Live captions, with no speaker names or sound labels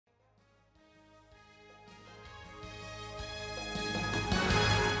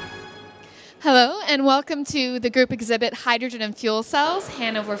and welcome to the group exhibit Hydrogen and Fuel Cells,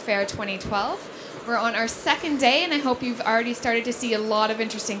 Hanover Fair 2012. We're on our second day, and I hope you've already started to see a lot of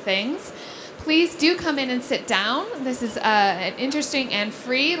interesting things. Please do come in and sit down. This is an interesting and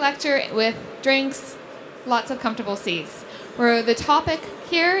free lecture with drinks, lots of comfortable seats. Where the topic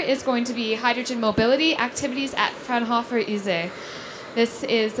here is going to be hydrogen mobility activities at Fraunhofer ISE. This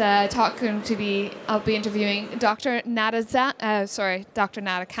is a talk going to be, I'll be interviewing Dr. Nada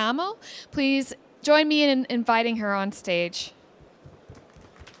Kamel. Please join me in inviting her on stage.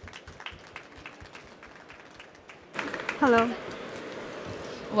 Hello.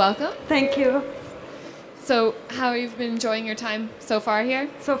 Welcome. Thank you. So how have you been enjoying your time so far here?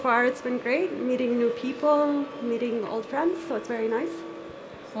 So far it's been great, meeting new people, meeting old friends, so it's very nice.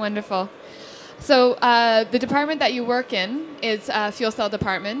 Wonderful. So the department that you work in is a fuel cell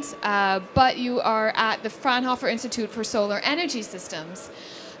department, but you are at the Fraunhofer-Institut for Solare Energiesysteme.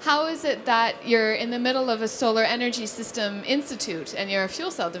 How is it that you're in the middle of a solar energy system institute and you're a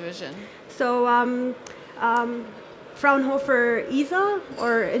fuel cell division? So Fraunhofer ISE,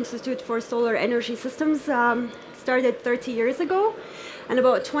 or Institute for Solar Energy Systems, started 30 years ago. And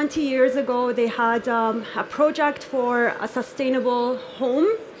about 20 years ago, they had a project for a sustainable home,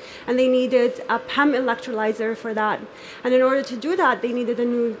 and they needed a PEM electrolyzer for that. And in order to do that, they needed a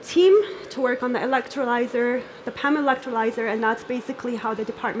new team to work on the electrolyzer, the PEM electrolyzer, and that's basically how the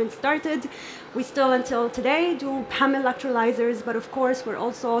department started. We still, until today, do PEM electrolyzers, but of course, we're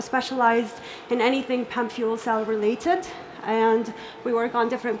also specialized in anything PEM fuel cell related. And we work on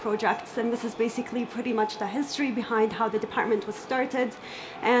different projects, and this is basically pretty much the history behind how the department was started.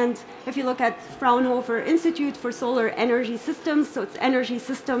 And if you look at Fraunhofer-Institut for Solar Energy Systems, so it's energy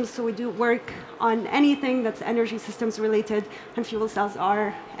systems, so we do work on anything that's energy systems related, and fuel cells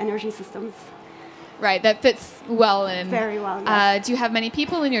are energy systems. Right, that fits well in. Very well, yes. Do you have many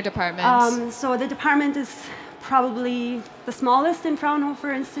people in your department? So the department is probably the smallest in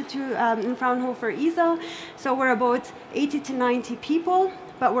Fraunhofer-Institut, in Fraunhofer ISE. So we're about 80 to 90 people,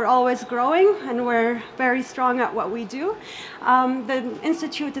 but we're always growing, and we're very strong at what we do. The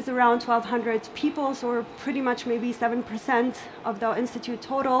institute is around 1,200 people, so we're pretty much maybe 7% of the institute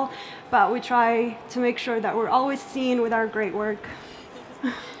total, but we try to make sure that we're always seen with our great work.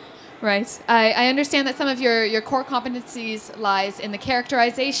 Right. I understand that some of your core competencies lies in the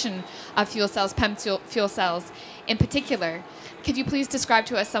characterization of fuel cells, PEM fuel cells in particular. Could you please describe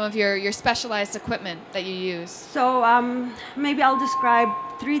to us some of your specialized equipment that you use? So maybe I'll describe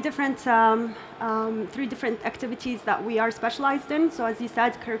three different activities that we are specialized in. So as you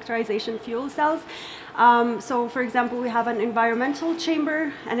said, characterization fuel cells. So for example, we have an environmental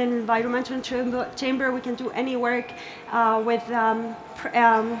chamber, and in an environmental chamber we can do any work with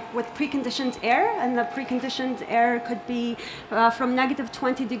preconditioned air, and the preconditioned air could be from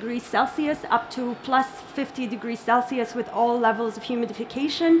 -20 degrees Celsius up to +50 degrees Celsius with all levels of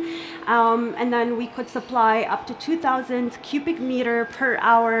humidification, and then we could supply up to 2,000 cubic meter per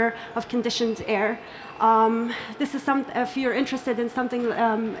hour of conditioned air. This is if you're interested in something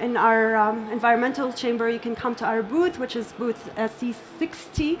in our environmental chamber, you can come to our booth, which is booth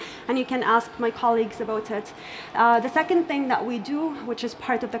C60, and you can ask my colleagues about it. The second thing that we do, which is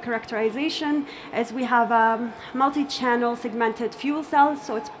part of the characterization, is we have multi-channel segmented fuel cells.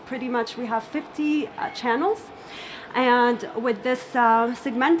 So it's pretty much, we have 50 channels. And with this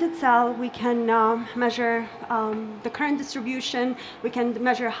segmented cell, we can measure the current distribution, we can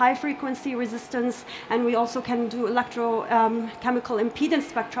measure high frequency resistance, and we also can do electrochemical impedance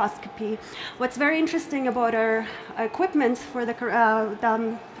spectroscopy. What's very interesting about our equipment for the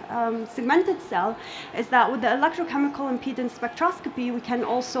segmented cell is that with the electrochemical impedance spectroscopy, we can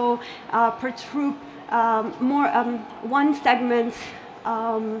also perturb one segment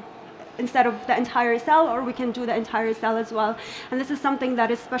instead of the entire cell, or we can do the entire cell as well. And this is something that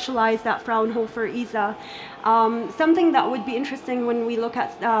is specialized at Fraunhofer ISE. Something that would be interesting when we look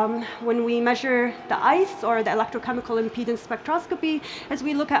at, when we measure the ICE, or the electrochemical impedance spectroscopy, is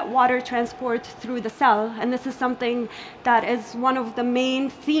we look at water transport through the cell. And this is something that is one of the main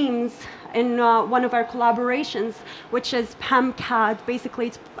themes in one of our collaborations, which is PEM-CAD. Basically,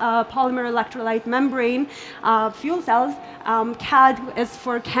 it's polymer electrolyte membrane fuel cells. CAD is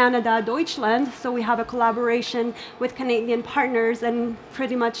for Canada, Deutschland, so we have a collaboration with Canadian partners, and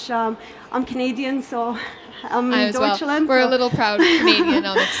pretty much I'm Canadian, so I'm in Deutschland. Well. We're a little proud Canadian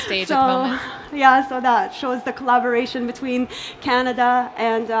on this stage at the moment. Yeah, so that shows the collaboration between Canada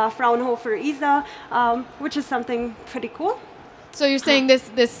and Fraunhofer ISE, which is something pretty cool. So you're saying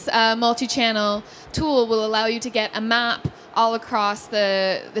this multi-channel tool will allow you to get a map all across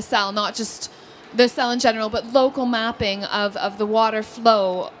the cell, not just the cell in general, but local mapping of the water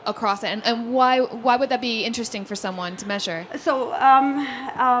flow across it. And why would that be interesting for someone to measure? So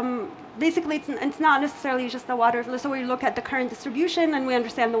basically, it's not necessarily just the water flow. So we look at the current distribution and we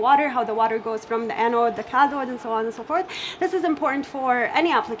understand the water, how the water goes from the anode, the cathode, and so on and so forth. This is important for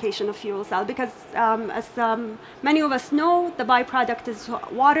any application of fuel cell because, as many of us know, the byproduct is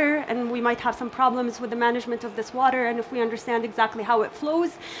water, and we might have some problems with the management of this water. And if we understand exactly how it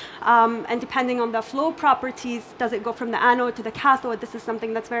flows, and depending on the flow properties, does it go from the anode to the cathode? This is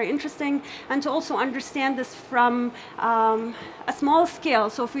something that's very interesting. And to also understand this from a small scale.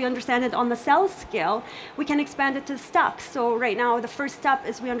 So if we understand it on the cell scale, we can expand it to steps. So right now, the first step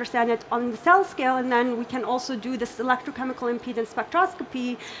is we understand it on the cell scale, and then we can also do this electrochemical impedance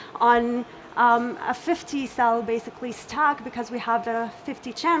spectroscopy on a 50 cell basically stack, because we have the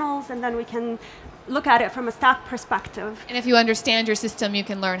 50 channels, and then we can look at it from a stack perspective. And if you understand your system, you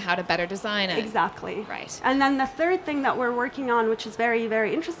can learn how to better design it. Exactly. Right. And then the third thing that we're working on, which is very,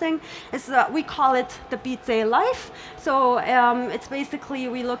 very interesting, is that we call it the BITSE life. So it's basically,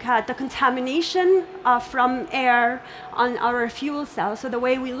 we look at the contamination from air on our fuel cell. So the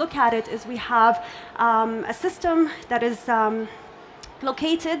way we look at it is we have a system that is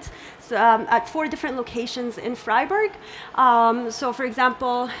located at 4 different locations in Freiburg. So for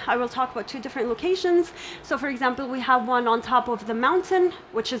example, I will talk about 2 different locations. So for example, we have one on top of the mountain,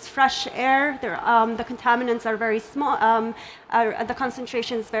 which is fresh air. The contaminants are very small, the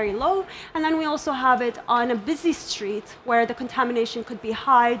concentration is very low. And then we also have it on a busy street where the contamination could be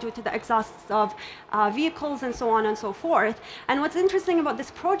high due to the exhausts of vehicles and so on and so forth. And what's interesting about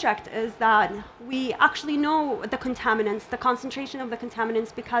this project is that we actually know the contaminants, the concentration of the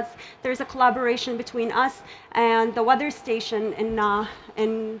contaminants, because there's a collaboration between us and the weather station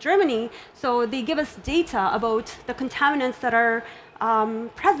in Germany. So they give us data about the contaminants that are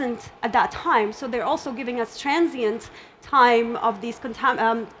present at that time. So they're also giving us transient time of these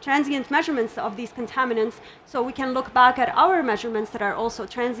transient measurements of these contaminants, so we can look back at our measurements that are also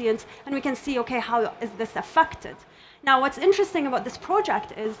transient, and we can see, okay, how is this affected? Now, what's interesting about this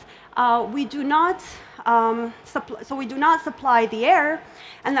project is we do not supply the air,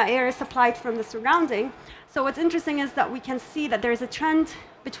 and the air is supplied from the surrounding. So what's interesting is that we can see that there's a trend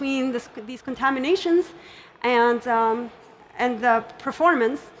between these contaminations and the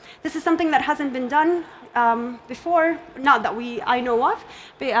performance. This is something that hasn't been done before, not that I know of,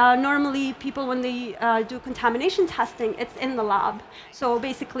 but normally people, when they do contamination testing, it's in the lab. So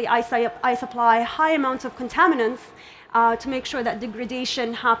basically, I supply high amounts of contaminants to make sure that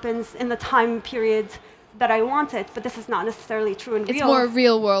degradation happens in the time period that I want it, but this is not necessarily true in real. It's more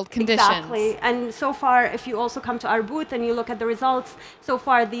real-world conditions. Exactly. And so far, if you also come to our booth and you look at the results, so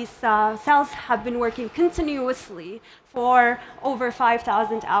far these cells have been working continuously for over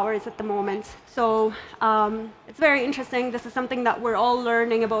 5,000 hours at the moment. So it's very interesting. This is something that we're all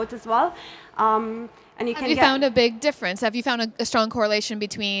learning about as well. And you Have you found a big difference? Have you found a strong correlation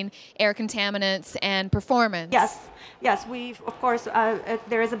between air contaminants and performance? Yes. Yes, of course,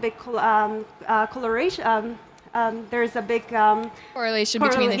 there is a big correlation. There's a big correlation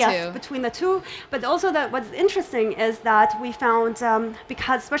between the two. Between the two. But also, what's interesting is that we found,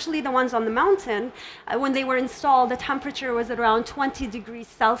 because especially the ones on the mountain, when they were installed, the temperature was around 20 degrees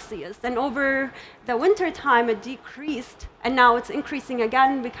Celsius. And over the winter time, it decreased, and now it's increasing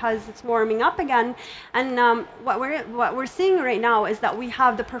again because it's warming up again. And what we're seeing right now is that we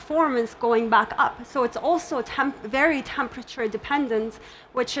have the performance going back up. So it's also very temperature dependent,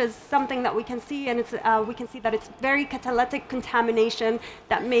 which is something that we can see, and we can see that it's very catalytic contamination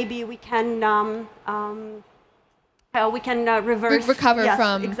that maybe we can reverse. Recover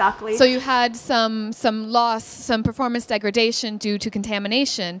from. Exactly. So you had some loss, some performance degradation due to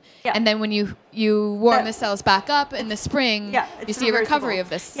contamination, and then when you warm the cells back up in the spring, you see a recovery of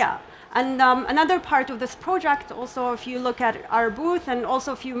this. Yeah. And another part of this project, also, if you look at our booth, and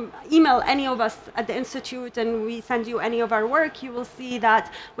also if you email any of us at the Institute and we send you any of our work, you will see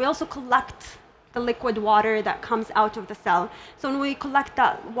that we also collect the liquid water that comes out of the cell. So when we collect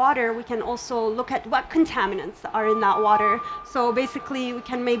that water, we can also look at what contaminants are in that water. So basically, we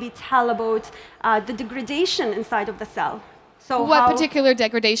can maybe tell about the degradation inside of the cell. So what particular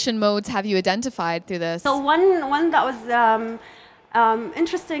degradation modes have you identified through this? So one that was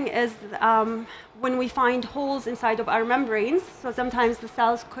interesting is when we find holes inside of our membranes. So sometimes the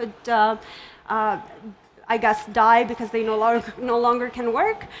cells could, I guess, die because they no longer can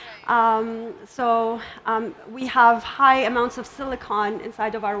work. We have high amounts of silicon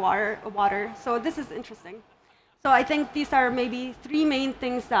inside of our water. So this is interesting. So I think these are maybe 3 main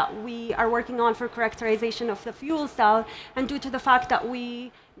things that we are working on for characterization of the fuel cell. And due to the fact that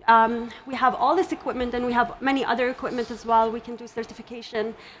we we have all this equipment, and we have many other equipment as well. We can do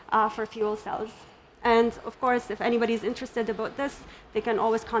certification for fuel cells. And of course, if anybody's interested about this, they can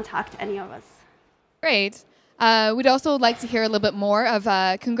always contact any of us. Great. We'd also like to hear a little bit more of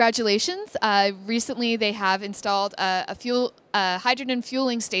congratulations. Recently, they have installed a hydrogen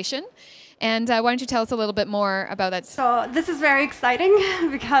fueling station. And why don't you tell us a little bit more about that? So this is very exciting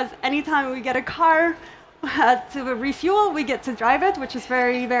because anytime we get a car to refuel, we get to drive it, which is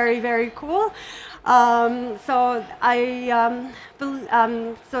very, very, very cool. So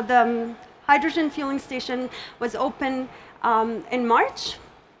the hydrogen fueling station was open in March.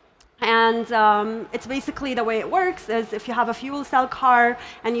 And it's basically the way it works is if you have a fuel cell car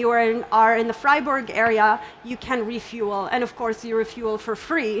and you are in the Freiburg area, you can refuel. And of course, you refuel for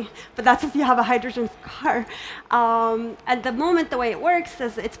free. But that's if you have a hydrogen car. At the moment, the way it works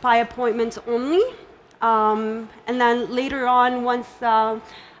is it's by appointment only. And then later on, once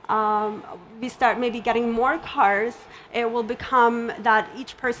we start maybe getting more cars, it will become that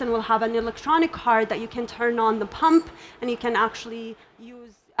each person will have an electronic card that you can turn on the pump and you can actually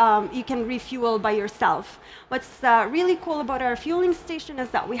use, you can refuel by yourself. What's really cool about our fueling station is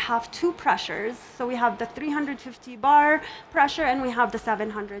that we have two pressures. So we have the 350 bar pressure and we have the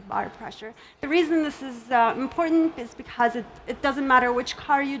 700 bar pressure. The reason this is important is because it doesn't matter which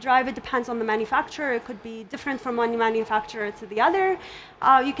car you drive, it depends on the manufacturer. It could be different from one manufacturer to the other.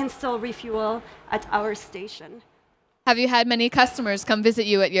 You can still refuel at our station. Have you had many customers come visit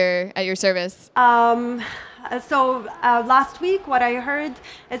you at your service? Last week, what I heard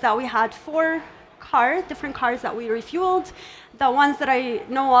is that we had 4 different cars that we refueled. The ones that I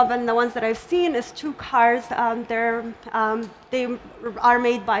know of and the ones that I've seen is 2 cars. They are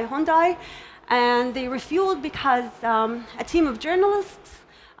made by Hyundai, and they refueled because a team of journalists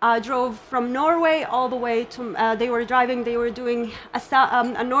drove from Norway all the way to. They were doing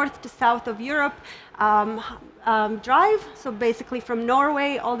a north to south of Europe drive, so basically from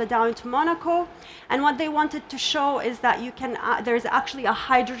Norway all the down to Monaco. And what they wanted to show is that you can. There's actually a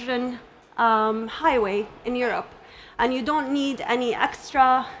hydrogen highway in Europe, and you don't need any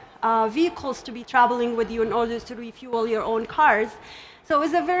extra vehicles to be traveling with you in order to refuel your own cars. So it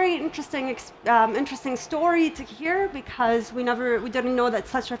was a very interesting story to hear because we didn't know that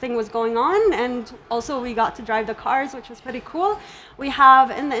such a thing was going on, and also we got to drive the cars, which was pretty cool. We have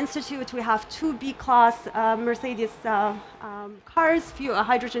in the institute 2 B-class Mercedes cars,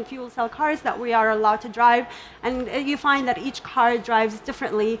 hydrogen fuel cell cars that we are allowed to drive, and you find that each car drives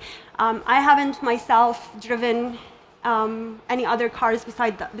differently. I haven't myself driven any other cars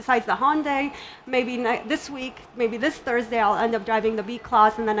besides the Hyundai. Maybe this week, maybe this Thursday, I'll end up driving the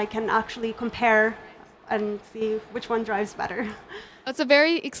B-class, and then I can actually compare and see which one drives better. It's a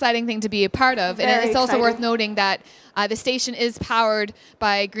very exciting thing to be a part of, and it's also worth noting that the station is powered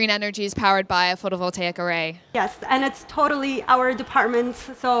by green energy, is powered by a photovoltaic array. Yes, and it's totally our department,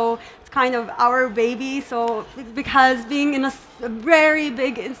 so it's kind of our baby. So because being in a very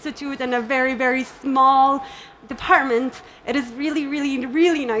big institute and a very, very small department, it is really, really,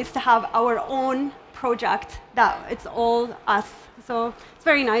 really nice to have our own project that it's all us. So it's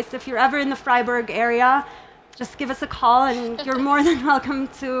very nice. If you're ever in the Freiburg area, just give us a call and you're more than welcome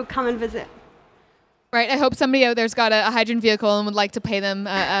to come and visit. Right, I hope somebody out there's got a hydrogen vehicle and would like to pay them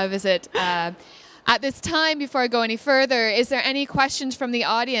a visit. At this time, before I go any further, is there any questions from the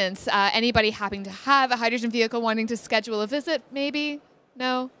audience? Anybody happen to have a hydrogen vehicle wanting to schedule a visit, maybe?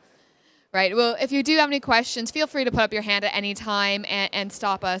 No? Right, well, if you do have any questions, feel free to put up your hand at any time and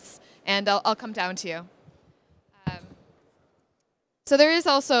stop us, and I'll come down to you. So there is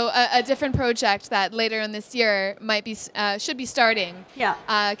also a different project that later in this year should be starting. Yeah.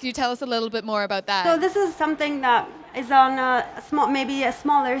 Can you tell us a little bit more about that? So this is something that is on maybe a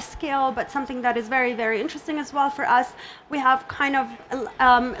smaller scale, but something that is very, very interesting as well for us. We have kind of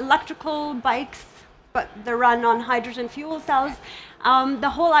electrical bikes, but they're run on hydrogen fuel cells. The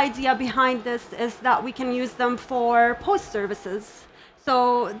whole idea behind this is that we can use them for post services.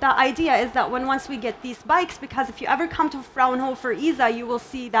 So the idea is that once we get these bikes, because if you ever come to Fraunhofer ISE, you will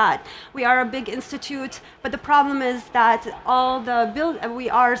see that we are a big institute, but the problem is that we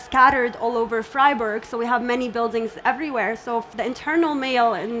are scattered all over Freiburg, so we have many buildings everywhere. So the internal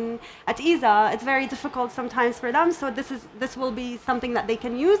mail at ISE, it's very difficult sometimes for them. So this will be something that they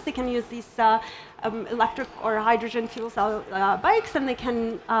can use. They can use these electric or hydrogen fuel cell bikes, and they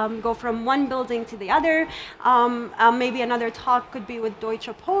can go from one building to the other. Maybe another talk could be with Deutsche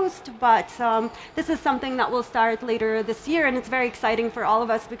Post, but this is something that will start later this year, and it's very exciting for all of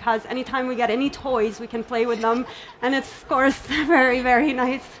us because anytime we get any toys, we can play with them, and it's, of course, very, very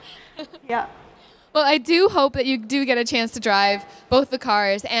nice. Yeah. Well, I do hope that you do get a chance to drive both the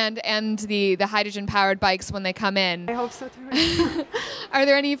cars and the hydrogen-powered bikes when they come in. I hope so too. Are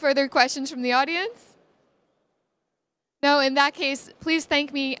there any further questions from the audience? No, in that case, please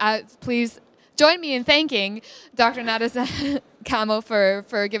thank me. Please join me in thanking Dr. Nada Kamel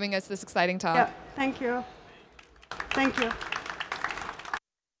for giving us this exciting talk. Yeah, thank you. Thank you.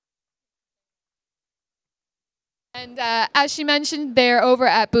 And as she mentioned, they're over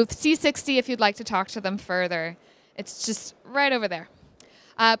at booth C60 if you'd like to talk to them further. It's just right over there.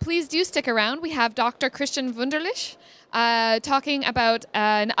 Please do stick around. We have Dr. Christian Wunderlich talking about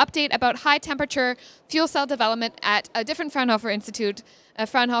an update about high-temperature fuel cell development at a different Fraunhofer Institute,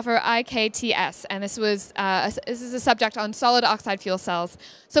 Fraunhofer IKTS. And this is a subject on solid oxide fuel cells.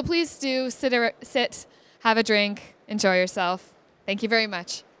 So please do sit, have a drink, enjoy yourself. Thank you very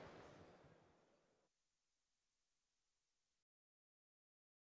much.